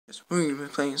We're going to be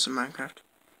playing some Minecraft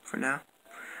for now.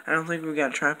 I don't think we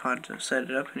got a tripod to set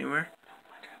it up anywhere.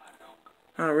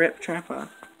 Oh, rip tripod.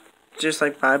 Just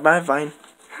like bye-bye Vine.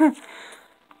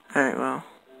 Alright, well.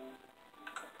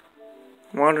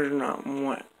 Water's not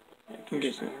what? I can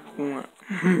get what?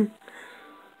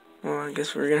 Well, I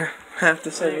guess we're gonna have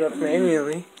to set it up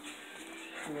manually.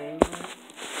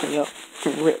 Yup.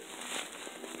 Rip.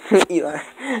 Eli.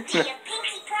 Do you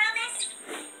pinky promise?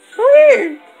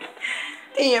 Weird.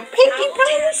 Do you pinky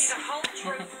promise?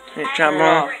 Hey, drop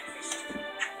ball.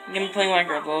 I'm gonna play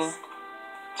Minecraft, lol.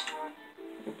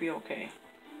 It'll be okay.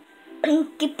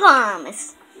 Pinky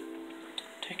promise.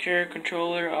 Take your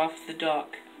controller off the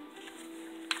dock.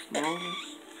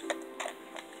 Moses.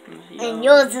 And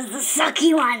yours is the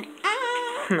sucky one.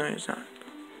 No, it's not.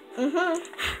 I'm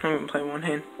gonna play one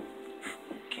hand.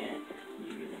 Can't.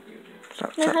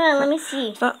 Stop, No, stop, hold on, let stop. me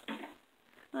see. Stop.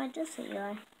 Oh, it does say you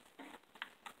are.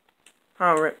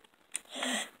 Oh, rip.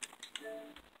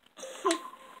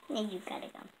 Yeah, you gotta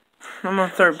go. I'm on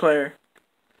third player.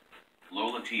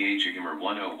 Lola THGamer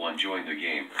 101 joined the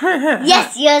game.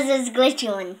 Yes, yours is glitchy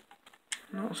one.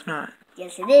 No, it's not.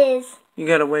 Yes, it is. You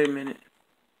gotta wait a minute.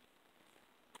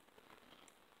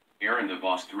 Aaron the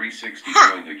Boss 360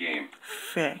 joined the game.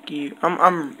 Fuck you.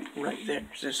 I'm right there.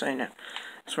 Just saying that.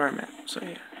 That's where I'm at. So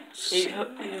yeah.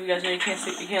 Hey, you guys know you can't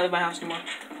leave my house anymore.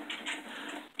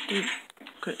 Dude,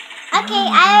 good. Okay,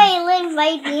 I already live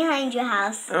right behind your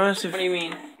house. I wanna see What if do you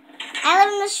mean? I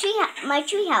live in the my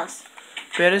tree house.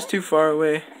 bed is too far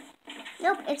away.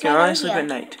 Nope, it's Can right I over sleep here. at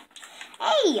night?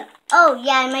 Hey! Oh,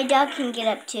 yeah, and my dog can get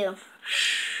up too.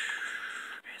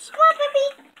 Come on, puppy.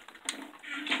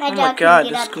 My Oh dog my god,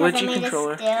 can get this up 'cause glitchy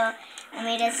controller. I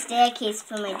made a staircase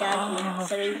for my dog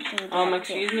so he can get up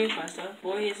Excuse too. me, my stuff.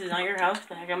 Boy, this is not your house.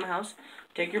 I got my house.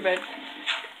 Take your bed.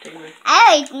 Take your bed.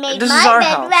 I already made This is my our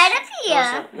bed house. right up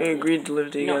here. We agreed to live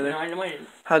No, together. no, I didn't.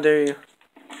 How dare you?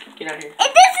 Get out of here. And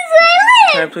this is where I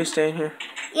Can I live. please stay in here?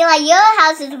 Eli, your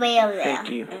house is way over there. Thank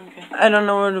you. Okay. I don't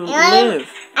know where to Eli, live.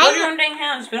 Build your own dang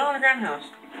house. Build on a ground house.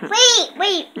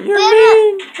 Wait. You're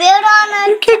mean. Build on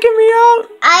You're a. kicking me out.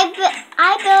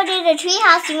 I built a tree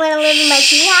house. You want to live in my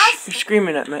tree house? You're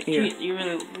screaming at my ear. You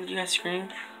really? You guys scream?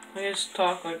 I just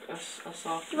talk like a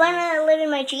soft. You want to live in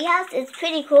my tree house? It's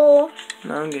pretty cool.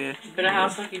 No, I'm good. Build a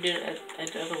house like you did at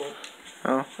the other one.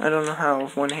 Oh, I don't know how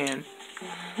with one hand.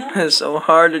 It's so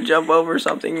hard to jump over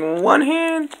something with one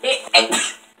hand.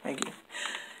 Thank you.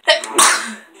 I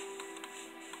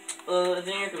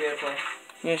think you're gonna be able to play.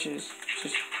 Yeah, she's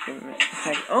giving me.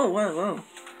 Oh, whoa.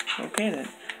 Okay then.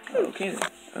 Okay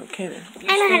then.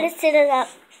 I know how to set it up.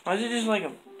 Why is it just like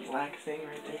a black thing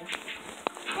right there?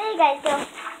 There you guys go.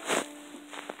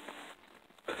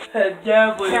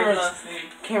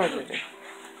 Camera's right there.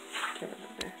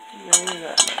 No, you're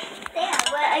not. There.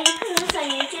 What, are you putting this on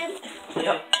YouTube?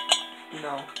 Yep.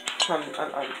 No. I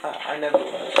never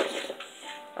was.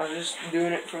 I'm just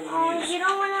doing it for the Oh, views. you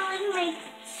don't want to live in my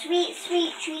sweet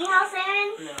tree house, Aaron?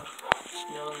 No.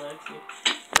 No one likes you.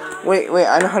 Wait,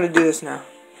 I know how to do this now.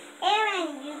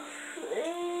 Aaron, you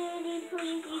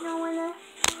please, you don't want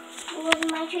to live in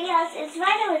my tree house. It's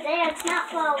right over there. It's not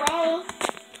far away.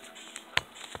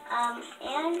 Aaron,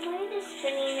 why are you just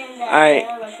spinning in the air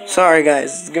Alright, looking sorry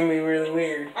guys, it's gonna be really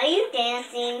weird. Are you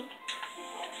dancing?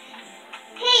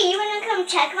 Hey, you want to come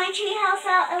check my tree house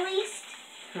out at least?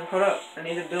 Hold up, I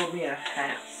need to build me a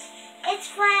house. It's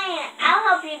fine. I'll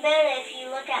help you build it if you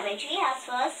look at my tree house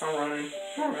first. I'm running.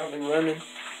 I've been running.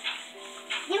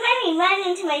 You made me run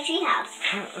into my tree house.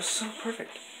 Oh, it's so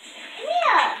perfect. Come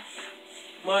here.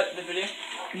 What? The video?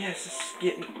 Yes, it's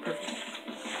getting perfect.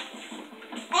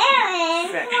 Aaron,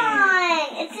 Fat come on.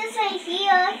 It's this right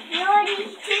here. You already do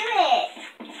it.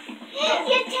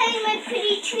 You're tearing my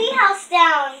pretty tree house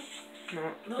down.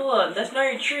 No, that's not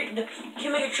your tree. You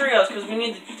can't make a tree house because we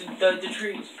need the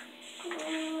trees.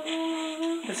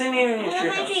 This ain't even your tree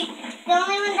My house. tree. The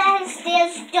only one that has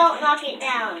stairs, don't knock it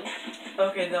down.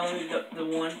 Okay, the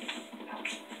one.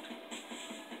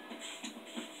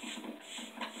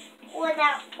 Or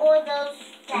those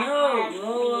that No, have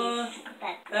Lola. trees.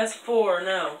 But That's 4.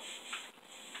 No.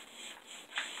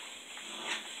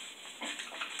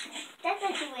 that's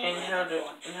what you And wait. how to?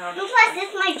 And plus, this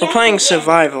is my jungle We're playing gym.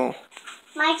 survival.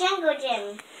 My jungle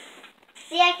gym.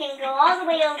 See, I can go all the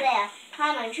way over there.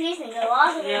 Climb on trees and go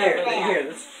all the way over there.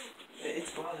 Here.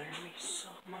 It's bothering me so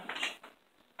much.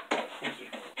 Thank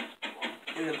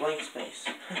you. In the blank space.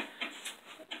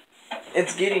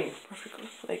 It's getting perfectly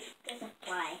like. There's a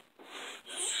fly.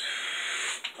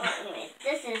 Well, anyways,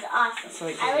 this is awesome. It's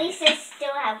like- At least I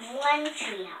still have one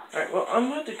tree house. Alright, well,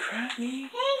 I'm about to craft me.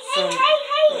 Hey,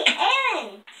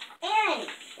 Aaron! Aaron,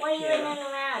 why are you Yeah. running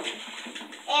around?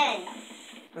 Aaron.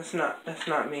 That's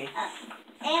not me.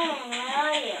 Aaron, where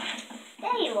are you?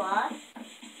 There you are.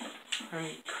 I'm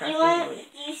You crafting want? wood.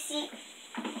 You see?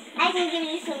 I can give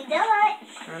you some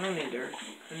dirt. I don't need dirt.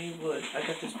 I need wood. I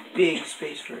got this big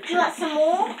space for a Do tree. you want some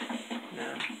more?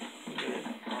 No, I'm good.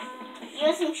 You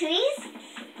want some trees?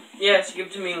 Yes, give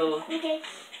it to me, Lola. Okay.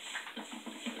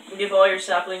 Give all your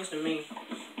saplings to me.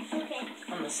 Okay.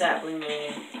 I'm a sapling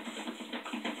man.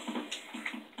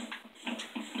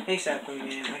 Hey, sapling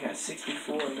man, I got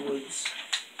 64 woods.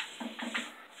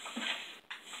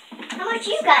 How much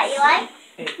you got, Eli?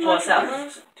 8, What,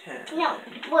 saplings? 10. No,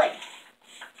 wood.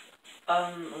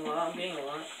 Well, I'm getting a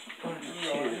lot. 1,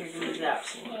 Here, give me 2, 3,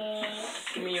 saps. Okay.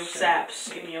 Give me your saps.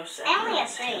 Give me your saps. I only have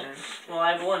 3. 10. Well,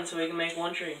 I have 1, so we can make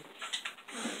 1 tree.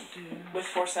 2. With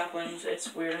 4 saplings,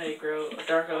 it's weird how you grow a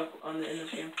dark oak in this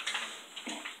game.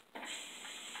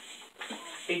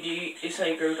 Hey, this is how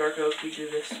you grow dark oak. You do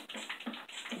this.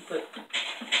 You put.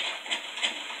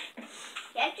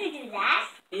 You have to do that?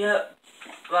 Yep.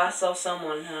 Well, I saw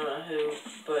someone, I don't know who,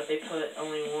 but they put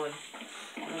only 1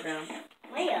 on the ground.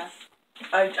 Where?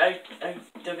 I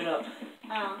dug it up.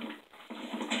 Oh.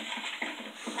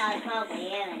 That was probably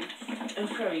Aaron. It was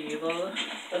probably you, Lola.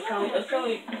 It was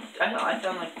probably. I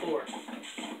found like 4.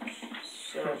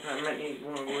 So I might need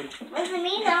more wood. Wasn't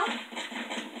me though.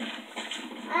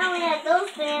 I only had those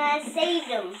 3 and I saved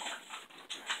them.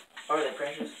 are they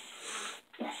precious?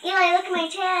 Eli, look at my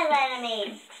chair that I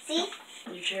made. See?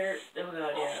 Your chair. Oh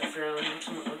god, yeah, a throne.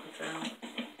 Someone look a throne.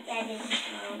 That is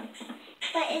wrong.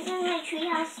 But isn't my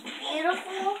treehouse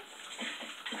beautiful?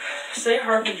 Say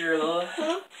Harbinger, Lola.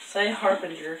 Hmm? Say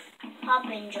Harbinger.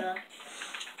 Hoppinger.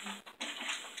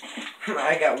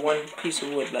 I got 1 piece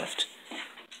of wood left.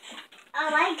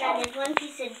 All I got is 1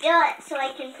 piece of dirt so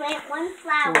I can plant 1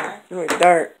 flower. Oh,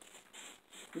 dirt.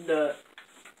 Duh.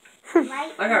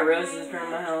 Right I got in roses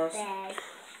around my house. bag.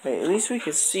 Wait, at least we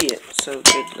can see it so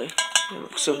goodly. It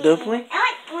looks so doubly.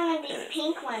 I like one of these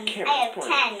pink ones. I have 10.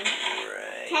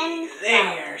 Right 10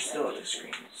 there, flowers. still at the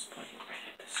screen. It's pointing right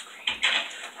at the screen.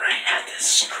 Right at the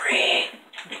screen.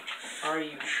 Are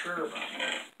you sure about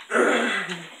that?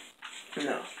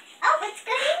 No. Oh, it's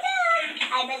getting dark.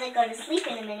 I better go to sleep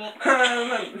in a minute. Oh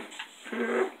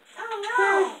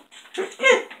no.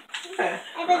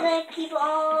 I better keep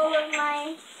all of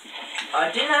my...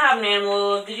 I did not have an animal,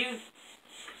 Lola. Did you?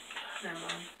 Never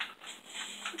mind.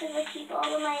 I better keep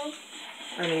all of my...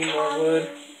 I need more wood.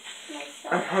 my I'm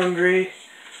stuff. hungry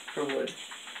for wood.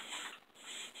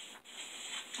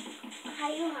 How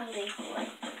are you hungry for it?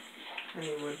 I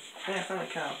need wood. Hey, I found a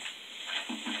cow.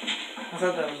 I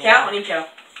thought that was a Cow? lie. I need cow.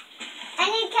 I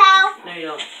need cow. No, you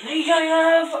don't. No, you don't. You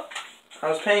don't have. I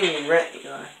was paying you rent,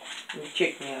 Eli. You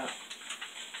kicked me out.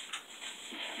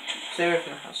 Stay away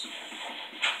from the house.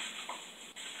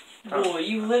 Boy,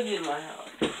 you lived in my house.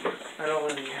 I don't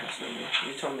live in your house anymore.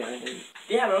 You told me I didn't.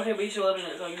 Yeah, but okay, but you still live in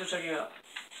it, so you can check it out.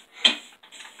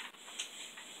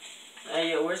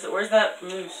 Hey, yo, where's that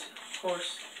moose?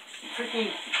 Horse? Freaking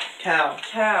Cow.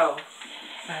 cow.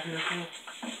 I have no clue.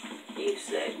 You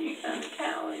said you found a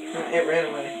cow in your house. It ran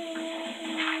away.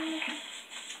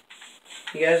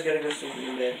 You guys gotta go sleep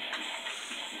in bed.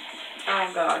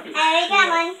 Oh god. I already got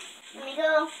one. Let me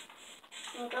go.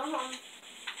 Let me go home.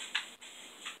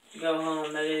 Go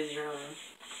home, that is your home.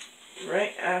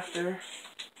 Right after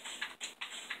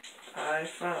I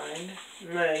find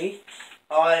me,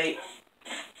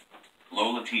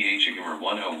 Lola TH Gamer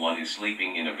 101 is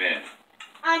sleeping in a bed.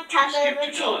 On top Skip of a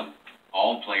to tree. dawn.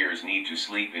 All players need to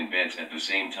sleep in beds at the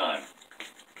same time.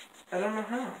 I don't know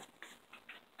how.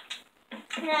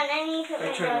 Hold on, I need to put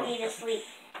my turn it doggy to sleep.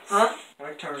 Huh? I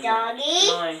turned Doggy.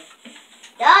 Mine.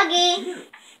 Doggy.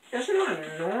 That's not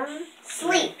normal.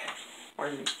 Sleep.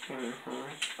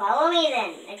 Follow me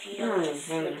then, if you don't want to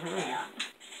sleep there.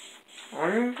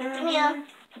 Come here.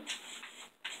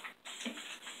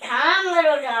 Come,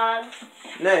 little dog.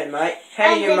 No, mate.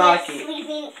 How do you then like you're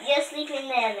it? sleeping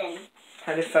there then.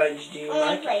 How the fudge do you Only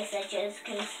like it? place that you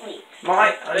can sleep.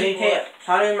 Mike, I need help.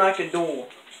 How do you make a door?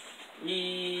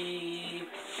 You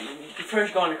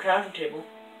first go on the crafting table.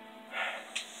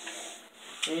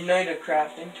 You need a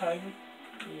crafting table?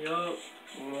 Yup.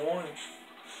 Why?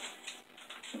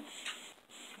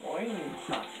 Why you need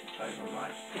a crafting table,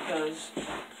 Mike? Because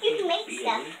You can make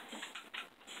stuff.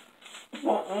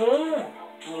 What? Oh.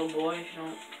 little boy, if you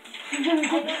don't.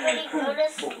 Everybody go to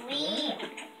sleep.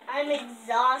 I'm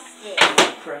exhausted.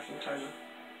 Crafting table.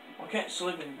 I can't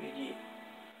sleep in bed yet.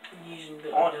 I'm using the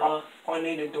I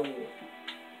need a door.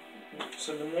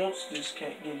 So the monsters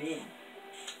can't get in.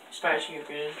 Spiders can get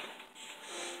in.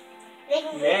 They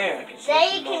can Yeah, I can sleep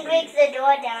they in can my break bed. the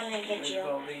door down and get With you.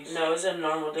 all these. No, it's a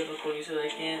normal difficulty, so they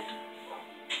can't.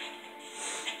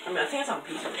 mean, I think it's on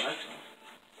Peaceful, actually.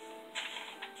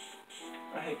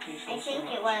 I hate Peaceful. I think so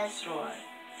much. it was. So do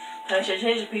I. I should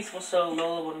change to Peaceful so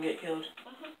Lola wouldn't get killed.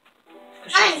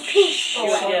 Unpeaceful.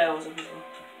 Yeah, it wasn't peaceful.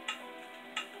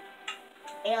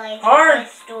 Eli Hard.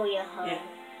 stole your home. Yeah.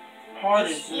 Hard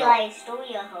is not. Eli stole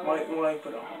your home. Why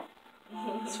put it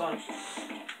hard? It's fine.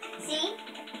 See?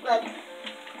 Look.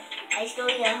 I stole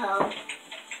your home.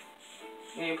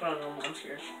 You need to put it on normal, I'm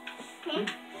scared. Hmm?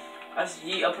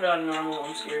 I'll put it on normal,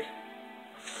 I'm scared.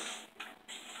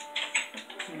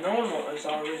 Normal is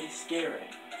already scary.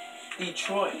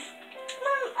 Detroit.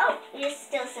 Mom, oh, you're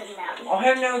still sitting down I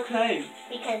have no clue.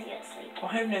 because you're asleep. I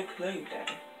have no clue,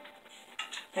 Daddy.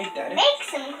 Hey, Daddy. Make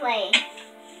some clay.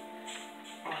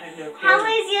 I have no clue. How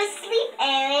was your sleep,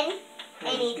 Aaron?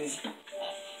 It was good.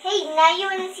 Hey, now you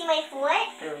want to see my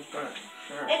foot? It was good.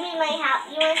 Sure. I mean my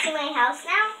house. You want to see my house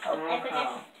now? I don't know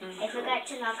how. I forgot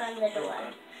to knock on the door.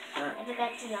 Sure. I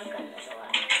forgot to knock on the door.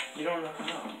 You don't know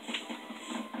how.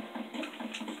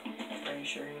 Are you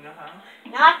sure you know how?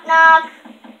 Knock, knock.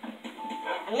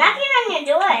 I'm knocking on your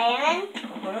door, Aaron. Oh,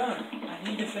 hold on. I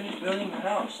need to finish building my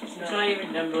house. It's It's not. not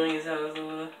even done building his house,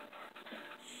 Lola.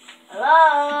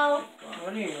 Hello,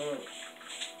 What do you want?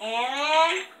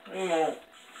 Aaron. What do you want?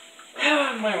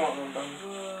 What do you want, Mom?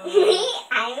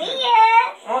 I'm here.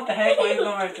 What the heck? Why are you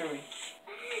going after me?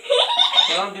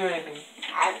 I don't do anything.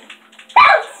 A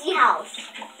bouncy house.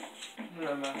 I'm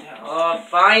not about the house. Oh,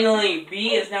 finally!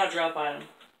 B is now drop item.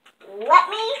 Let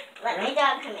my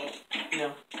dog come in.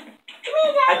 No. Come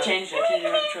here, I dog. changed it Come to here,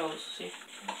 your come here. controls. See?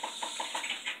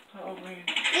 Oh, weird.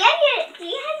 Do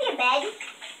you have your bed?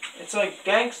 It's like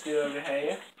gangster over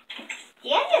here. Do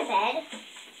you have your bed?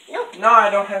 Nope. No, I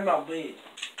don't have my bed.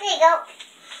 There you go.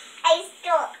 I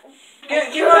stole.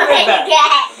 Give my bed back.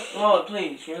 Again. Lola,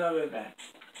 please, give my bed back.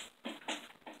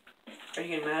 Are you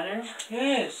getting mad at her?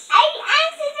 Yes. I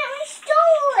accidentally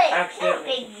stole it. Accidentally.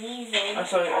 That big reason.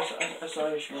 I saw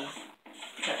you, Shrew.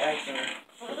 Accidentally.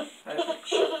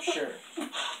 Sure.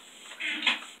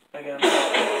 I got it.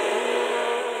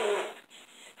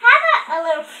 How about a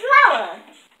little flower?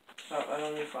 Oh, I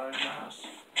don't need flowers in my house.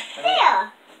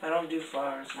 There. I don't do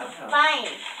flowers in my house.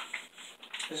 Fine.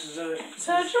 This is a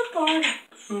Such a party.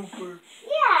 super.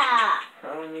 Yeah.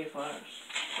 I don't need flowers.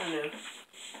 I know.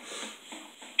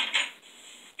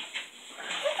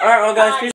 Alright, well guys,